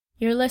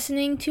You're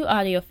listening to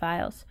audio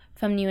files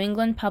from New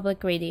England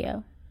Public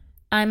Radio.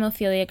 I'm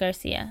Ophelia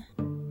Garcia.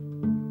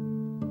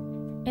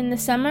 In the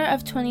summer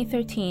of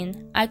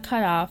 2013, I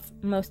cut off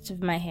most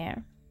of my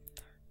hair.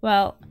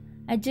 Well,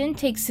 I didn't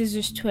take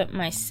scissors to it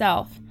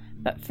myself,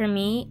 but for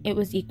me, it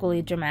was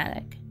equally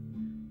dramatic.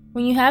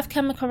 When you have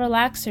chemical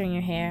relaxer in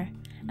your hair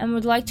and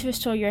would like to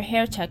restore your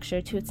hair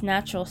texture to its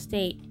natural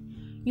state,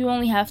 you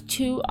only have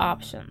two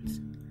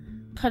options.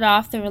 Cut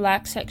off the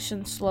relaxed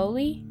section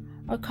slowly,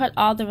 or cut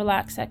all the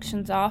relaxed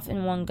sections off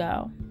in one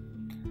go.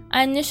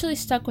 I initially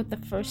stuck with the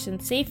first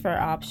and safer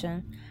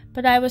option,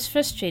 but I was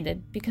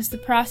frustrated because the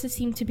process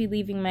seemed to be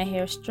leaving my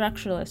hair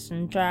structureless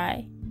and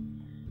dry.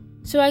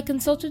 So I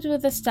consulted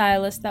with a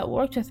stylist that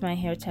worked with my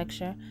hair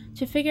texture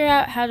to figure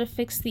out how to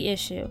fix the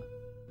issue.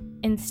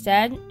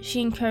 Instead,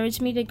 she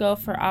encouraged me to go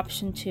for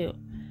option 2,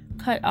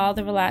 cut all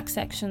the relaxed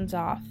sections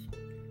off.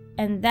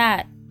 And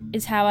that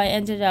is how I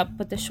ended up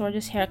with the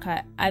shortest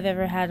haircut I've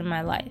ever had in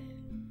my life.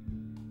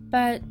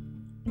 But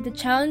the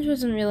challenge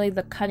wasn't really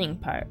the cutting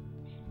part.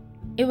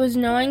 It was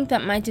knowing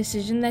that my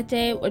decision that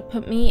day would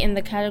put me in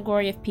the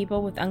category of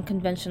people with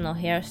unconventional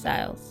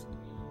hairstyles,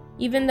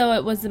 even though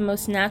it was the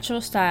most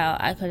natural style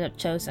I could have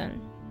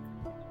chosen.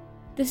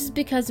 This is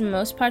because in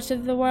most parts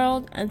of the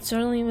world, and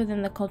certainly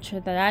within the culture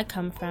that I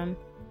come from,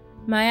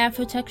 my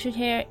Afro-textured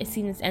hair is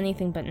seen as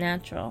anything but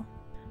natural.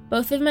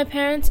 Both of my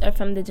parents are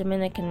from the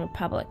Dominican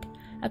Republic,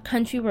 a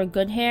country where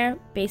good hair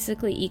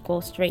basically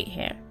equals straight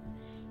hair.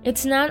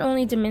 It's not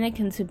only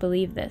Dominicans who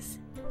believe this.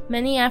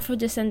 Many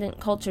Afro-descendant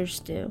cultures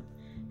do,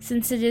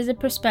 since it is a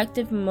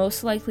perspective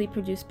most likely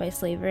produced by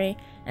slavery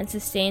and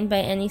sustained by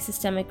any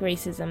systemic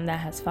racism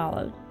that has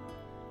followed.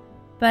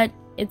 But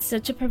it's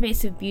such a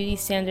pervasive beauty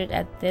standard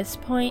at this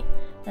point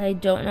that I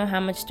don't know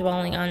how much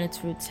dwelling on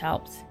its roots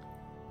helps.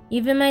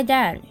 Even my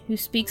dad, who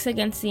speaks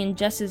against the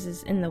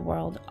injustices in the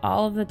world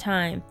all of the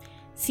time,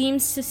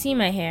 seems to see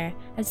my hair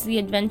as the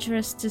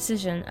adventurous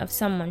decision of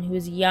someone who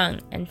is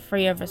young and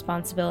free of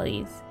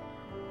responsibilities.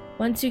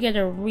 Once you get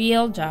a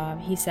real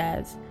job, he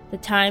says, the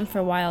time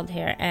for wild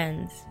hair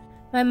ends.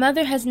 My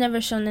mother has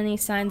never shown any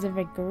signs of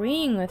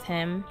agreeing with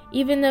him,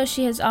 even though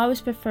she has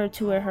always preferred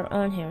to wear her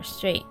own hair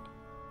straight.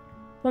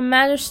 What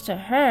matters to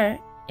her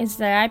is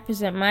that I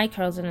present my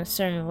curls in a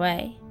certain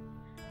way.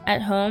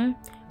 At home,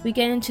 we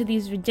get into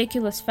these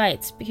ridiculous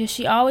fights because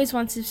she always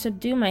wants to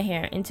subdue my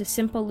hair into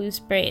simple loose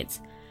braids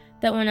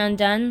that when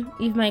undone,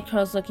 leave my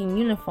curls looking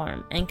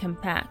uniform and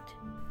compact.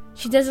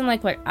 She doesn't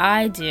like what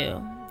I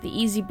do, the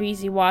easy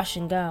breezy wash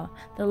and go,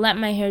 the let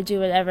my hair do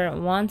whatever it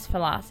wants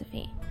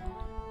philosophy.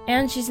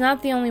 And she's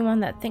not the only one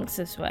that thinks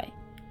this way.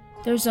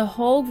 There's a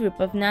whole group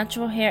of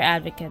natural hair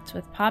advocates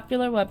with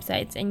popular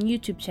websites and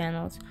YouTube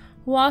channels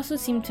who also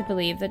seem to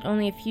believe that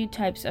only a few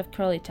types of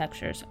curly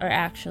textures are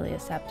actually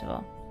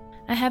acceptable.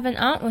 I have an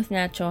aunt with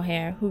natural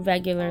hair who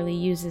regularly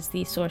uses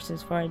these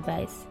sources for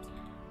advice.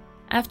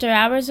 After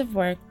hours of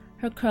work,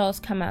 her curls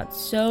come out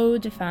so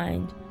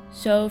defined,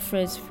 so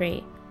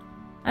frizz-free.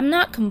 I'm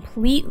not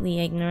completely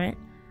ignorant.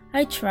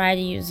 I try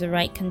to use the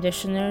right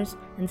conditioners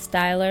and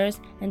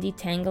stylers and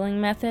detangling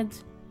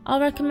methods,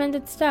 all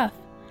recommended stuff,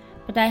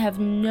 but I have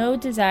no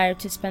desire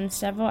to spend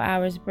several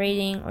hours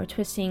braiding or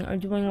twisting or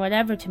doing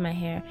whatever to my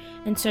hair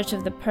in search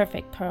of the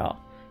perfect curl,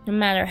 no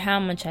matter how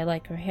much I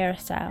like her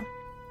hairstyle.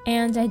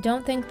 And I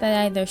don't think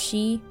that either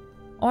she,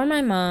 or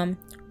my mom,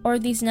 or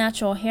these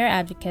natural hair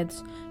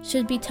advocates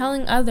should be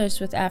telling others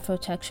with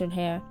Afro-textured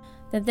hair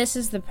that this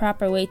is the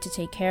proper way to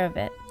take care of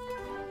it.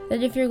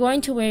 That if you're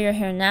going to wear your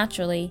hair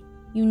naturally,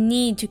 you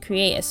need to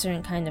create a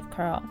certain kind of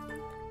curl.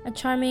 A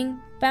charming,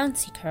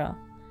 bouncy curl.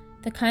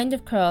 The kind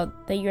of curl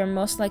that you're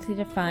most likely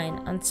to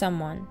find on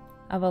someone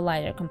of a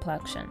lighter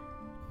complexion.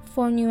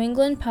 For New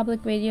England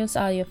Public Radio's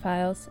audio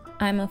files,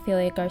 I'm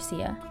Ophelia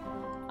Garcia.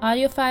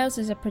 Audio Files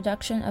is a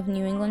production of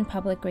New England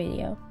Public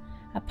Radio,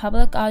 a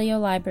public audio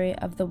library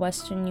of the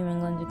Western New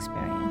England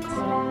experience.